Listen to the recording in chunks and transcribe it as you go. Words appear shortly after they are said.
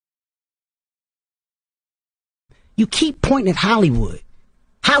You keep pointing at Hollywood.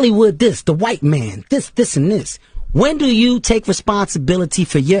 Hollywood this, the white man, this, and this. When do you take responsibility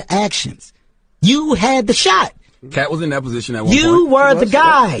for your actions? You had the shot. Katt was in that position at one point. You were the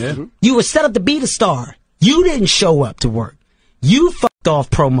guy. Yeah. You were set up to be the star. You didn't show up to work. You fucked off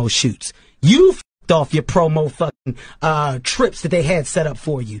promo shoots. You fucked off your promo fucking trips that they had set up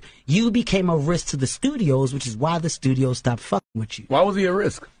for you. You became a risk to the studios, which is why the studios stopped fucking with you. Why was he a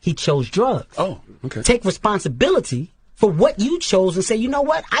risk? He chose drugs. Oh, okay. Take responsibility for what you chose and say, you know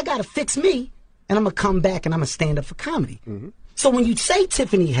what? I got to fix me, and I'm going to come back and I'm going to stand up for comedy. So when you say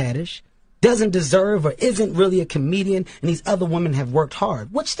Tiffany Haddish doesn't deserve or isn't really a comedian and these other women have worked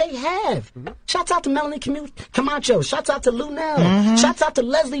hard, which they have. Shouts out to Melanie Camacho. Shouts out to Lunel. Shouts out to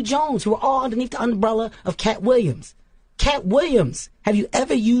Leslie Jones, who are all underneath the umbrella of Katt Williams. Katt Williams, have you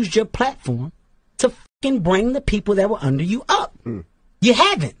ever used your platform to fucking bring the people that were under you up? You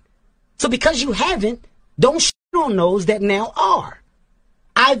haven't. So because you haven't, don't shit on those that now are.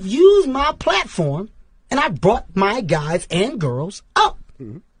 I've used my platform and I brought my guys and girls up.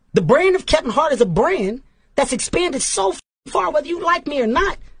 The brand of Kevin Hart is a brand that's expanded so far, whether you like me or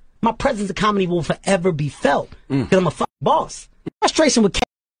not. My presence in comedy will forever be felt because I'm a fucking boss. Frustration with Katt.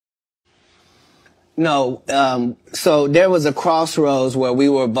 No, so there was a crossroads where we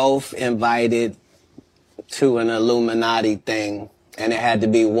were both invited to an Illuminati thing, and it had to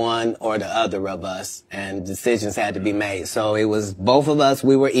be one or the other of us, and decisions had to be made. So it was both of us,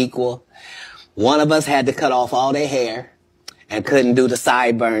 we were equal. One of us had to cut off all their hair and couldn't do the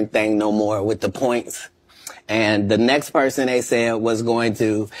sideburn thing no more with the points. And the next person, they said, was going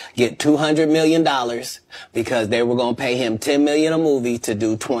to get $200 million because they were going to pay him $10 million a movie to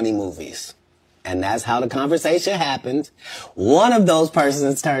do 20 movies. And that's how the conversation happened. One of those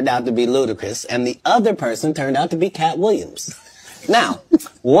persons turned out to be Ludacris, and the other person turned out to be Katt Williams. Now,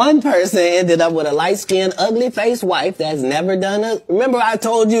 one person ended up with a light-skinned, ugly-faced wife that's never done a... Remember I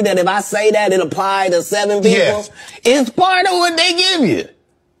told you that if I say that, it applied to 7 people? Yes. It's part of what they give you.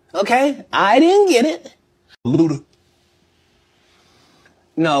 Okay? I didn't get it. Luda.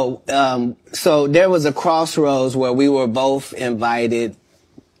 No, so there was a crossroads where we were both invited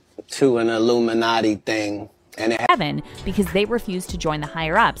to an Illuminati thing. And Kevin, because they refuse to join the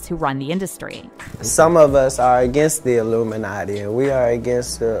higher-ups who run the industry. Some of us are against the Illuminati, and we are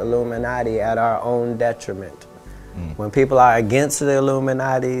against the Illuminati at our own detriment. When people are against the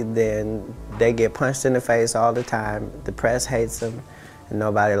Illuminati, then they get punched in the face all the time. The press hates them, and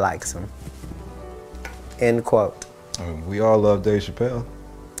nobody likes them. End quote. We all love Dave Chappelle.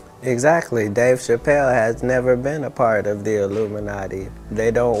 Exactly. Dave Chappelle has never been a part of the Illuminati. They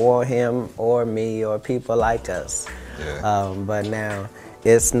don't want him or me or people like us. Yeah. But now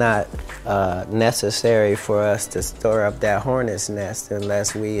it's not necessary for us to store up that hornet's nest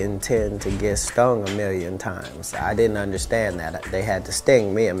unless we intend to get stung 1,000,000 times. I didn't understand that. They had to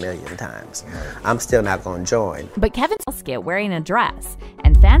sting me 1,000,000 times. I'm still not going to join. But Kevin's skit wearing a dress,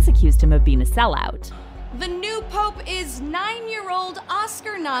 and fans accused him of being a sellout. The new pope is 9-year-old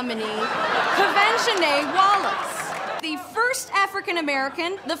Oscar nominee, Kavenshané Wallace. The first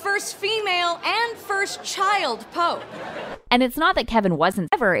African-American, the first female, and first child pope. And it's not that Kevin wasn't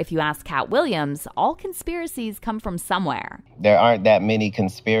ever, if you ask Katt Williams, all conspiracies come from somewhere. There aren't that many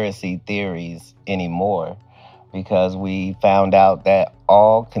conspiracy theories anymore because we found out that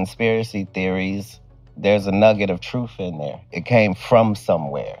all conspiracy theories, there's a nugget of truth in there. It came from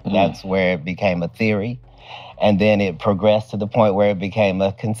somewhere. That's where it became a theory. And then it progressed to the point where it became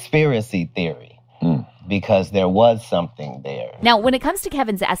a conspiracy theory because there was something there. Now, when it comes to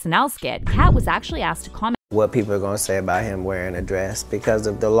Kevin's SNL skit, Katt was actually asked to comment what people are going to say about him wearing a dress because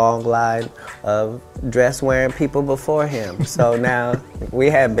of the long line of dress-wearing people before him. So now we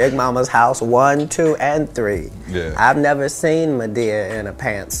had Big Mama's house 1, 2, and 3. Yeah. I've never seen Medea in a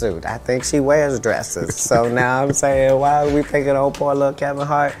pantsuit. I think she wears dresses. So now I'm saying, why are we picking on poor little Kevin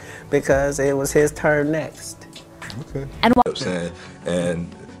Hart? Because it was his turn next. Okay. And what I'm saying,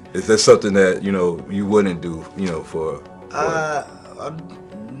 and is that something that you wouldn't do, for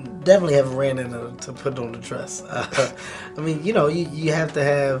definitely haven't ran into to put on the dress. I mean, you have to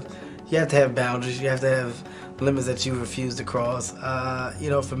have boundaries. You have to have limits that you refuse to cross.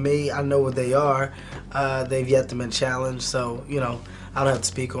 For me, I know what they are. They've yet to been challenged, so I don't have to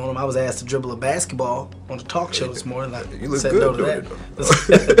speak on them. I was asked to dribble a basketball on the talk show this morning. You look good no to that.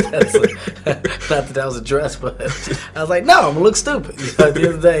 Not that was a dress, but I was like, no, I'm gonna look stupid. At the end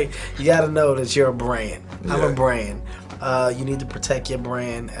of the day, you got to know that you're a brand. Yeah. I'm a brand. You need to protect your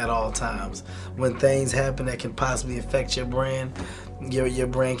brand at all times. When things happen that can possibly affect your brand, your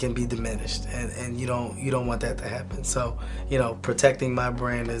brand can be diminished, and you don't want that to happen. So, you know, protecting my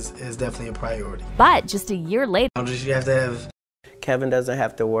brand is definitely a priority. But just a year later, you have to have. Kevin doesn't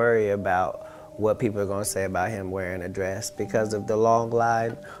have to worry about what people are going to say about him wearing a dress because of the long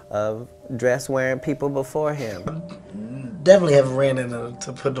line of dress-wearing people before him. Definitely haven't ran into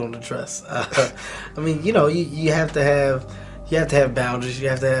to put on the dress. I mean, you know, you have to have boundaries. You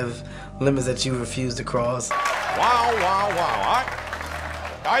have to have limits that you refuse to cross. Wow, wow, wow.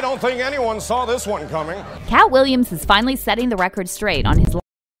 I don't think anyone saw this one coming. Katt Williams is finally setting the record straight on his.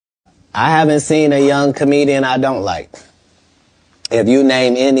 I haven't seen a young comedian I don't like. If you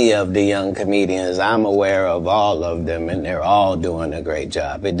name any of the young comedians, I'm aware of all of them, and they're all doing a great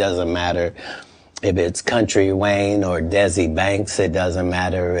job. It doesn't matter if it's Country Wayne or Desi Banks. It doesn't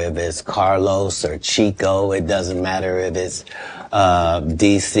matter if it's Carlos or Chico. It doesn't matter if it's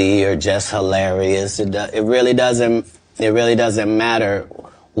DC or Just Hilarious. It really doesn't matter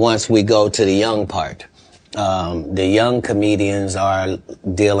once we go to the young part. The young comedians are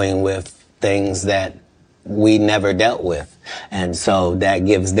dealing with things that we never dealt with. And so that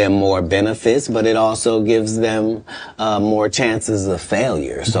gives them more benefits, but it also gives them more chances of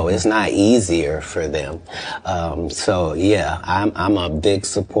failure. So it's not easier for them. So yeah, I'm a big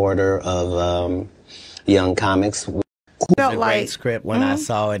supporter of young comics. It was a great script when I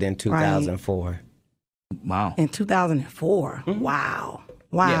saw it in 2004. Right. Wow. In 2004. Wow.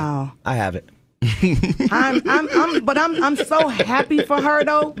 Wow. Yeah, I have it. I'm so happy for her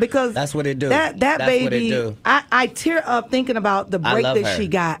though, because that's what it do. That's baby, what it do. I tear up thinking about the break that she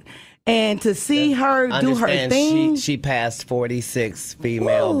got, and to see her do her thing. She passed 46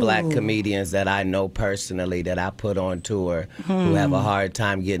 female black comedians that I know personally that I put on tour who have a hard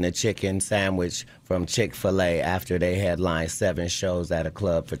time getting a chicken sandwich from Chick-fil-A after they headlined 7 shows at a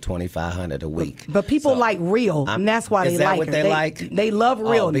club for $2,500 a week. But people like real, and that's why they like her. Is that what they like? They love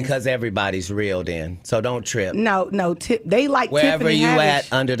realness. Oh, because everybody's real then. So don't trip. No, they like wherever Tiffany you Haddish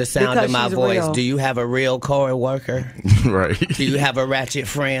at under the sound of my voice, real. do you have a real co-worker? Right. Do you have a ratchet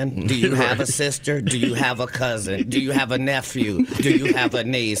friend? Do you have a sister? Do you have a cousin? Do you have a nephew? Do you have a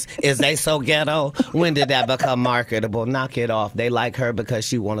niece? Is they so ghetto? When did that become marketable? Knock it off. They like her because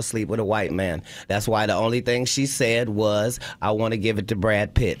she want to sleep with a white man. That's why the only thing she said was, I want to give it to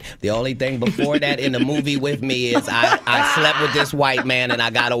Brad Pitt. The only thing before that in the movie with me is I slept with this white man and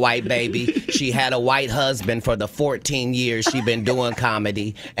I got a white baby. She had a white husband for the 14 years she been doing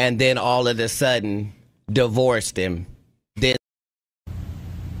comedy, and then all of a sudden divorced him. Then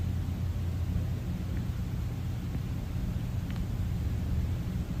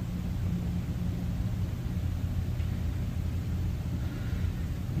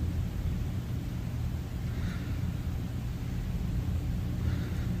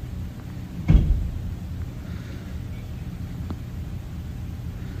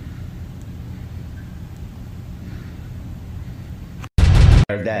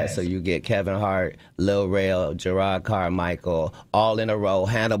that, so you get Kevin Hart, Lil Rel, Gerard Carmichael, all in a row,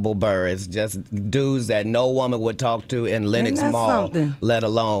 Hannibal Buress, just dudes that no woman would talk to in Lenox Mall, let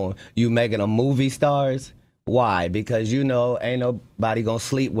alone you making them movie stars. Why? Because you know ain't nobody gonna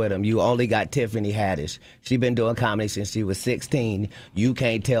sleep with them. You only got Tiffany Haddish. She been doing comedy since she was 16. You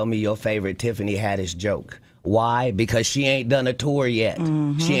can't tell me your favorite Tiffany Haddish joke. Why? Because she ain't done a tour yet.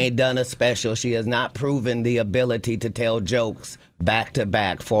 She ain't done a special. She has not proven the ability to tell jokes back to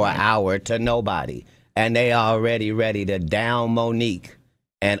back for an hour to nobody. And they already ready to down Monique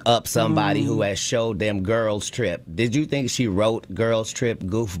and up somebody who has showed them Girls Trip. Did you think she wrote Girls Trip,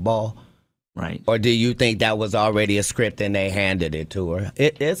 goofball? Right. Or do you think that was already a script and they handed it to her?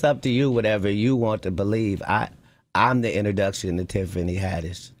 It's up to you, whatever you want to believe. I'm the introduction to Tiffany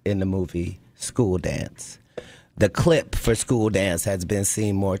Haddish in the movie School Dance. The clip for School Dance has been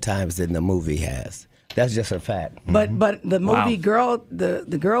seen more times than the movie has. That's just a fact. But the movie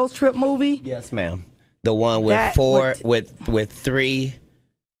the Girls Trip movie? Yes, ma'am. The one with with 3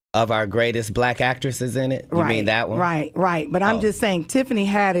 of our greatest black actresses in it. You mean that one? Right. But I'm just saying, Tiffany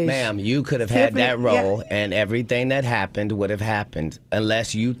Haddish. Ma'am, you could have had that role, and everything that happened would have happened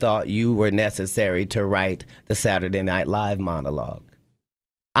unless you thought you were necessary to write the Saturday Night Live monologue.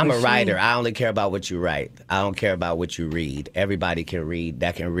 I'm a writer. I only care about what you write. I don't care about what you read. Everybody can read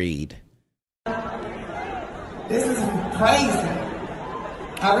that can read. This is crazy.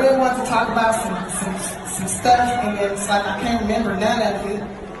 I really want to talk about some stuff, and it's like I can't remember none of it.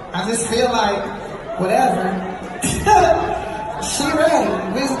 I just feel like whatever. She ready.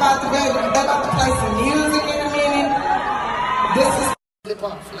 We was about to ready. We're about to play some music in a minute. This is slip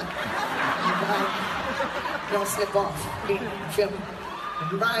off. Like, you don't slip off. You feel me?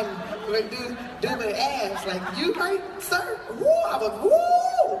 riding with dude with ass. Like, you right, sir? Woo! I was,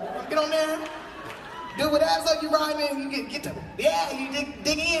 woo! Get on there. Dude with ass up, you riding and you get to, yeah, you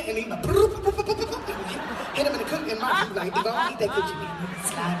dig in and he hit him in the cookie and mouth. Like, you gonna eat that cookie, man.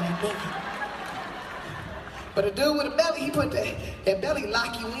 Slide back in. But a dude with a belly, he put that belly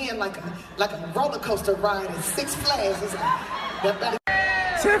lock you in like a roller coaster ride at Six Flags. It's like, that belly.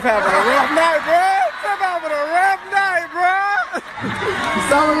 Tiff having a rough night, bro. Tiff having a rough night, bro.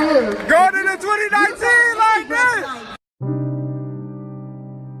 So it is. Going into 2019 like this.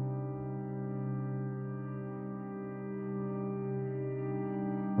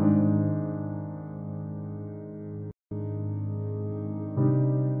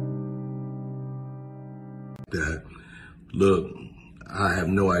 That, look, I have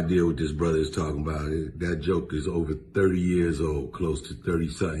no idea what this brother is talking about. That joke is over 30 years old, close to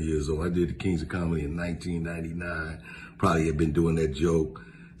 30-something years old. I did the Kings of Comedy in 1999. Probably had been doing that joke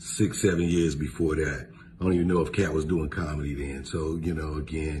 6-7 years before that. I don't even know if Katt was doing comedy then. So, you know,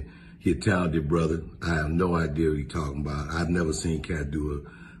 again, he's a talented brother. I have no idea what he's talking about. I've never seen Katt do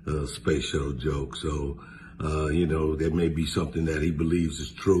a space shuttle joke. So, you know, that may be something that he believes is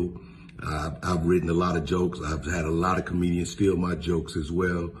true. I've written a lot of jokes. I've had a lot of comedians steal my jokes as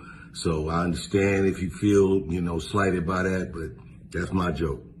well. So I understand if you feel, you know, slighted by that, but that's my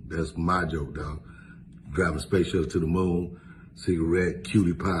joke. That's my joke, dog. Driving space shuttle to the moon, cigarette,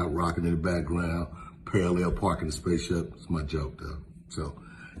 cutie pie rocking in the background, parallel parking the space shuttle. It's my joke, dog. So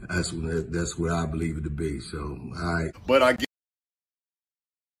that's where I believe it to be. So, all right. But I get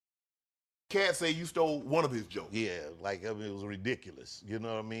Katt say you stole one of his jokes. Yeah, like, I mean, it was ridiculous. You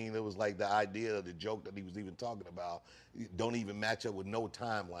know what I mean? It was like the idea of the joke that he was even talking about don't even match up with no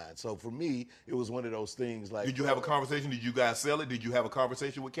timeline. So for me, it was one of those things like... Did you have a conversation? Did you guys sell it? Did you have a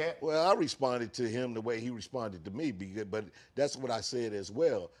conversation with Katt? Well, I responded to him the way he responded to me, but that's what I said as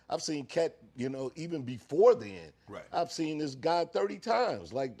well. I've seen Katt, you know, even before then. Right. I've seen this guy 30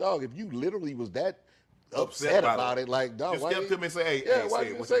 times. Like, dog, if you literally was that upset about it, like, dog, just step to me and say, hey, yeah, hey, why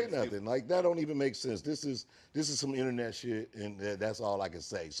you say nothing? Like, that don't even make sense. This is some internet shit, and that's all I can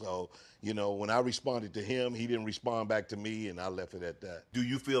say. So, you know, when I responded to him, he didn't respond back to me, and I left it at that. Do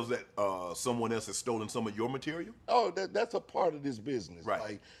you feel that someone else has stolen some of your material? Oh, that's a part of this business, right?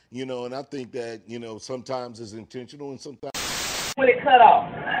 Like, you know, and I think that, you know, sometimes it's intentional, and sometimes when it cut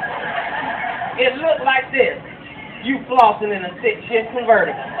off, it looked like this: you flossing in a 6-shift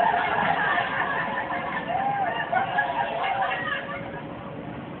convertible.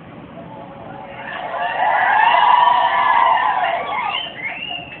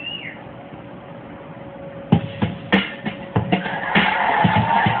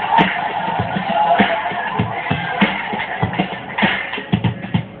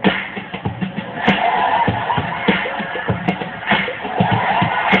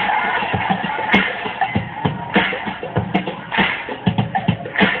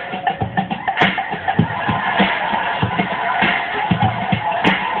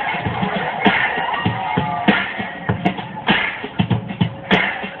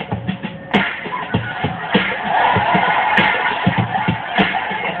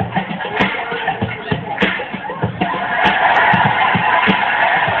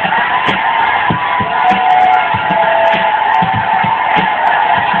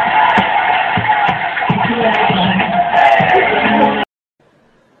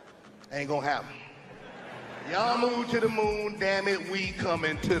 ain't gonna happen. Y'all move to the moon, damn it, we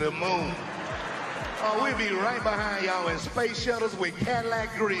coming to the moon. Oh, we'll be right behind y'all in space shuttles with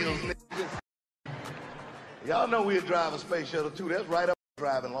Cadillac grills. Y'all know we'll drive a space shuttle too. That's right up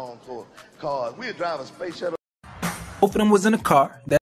driving long cars. We'll drive a space shuttle. Both of them was in a car.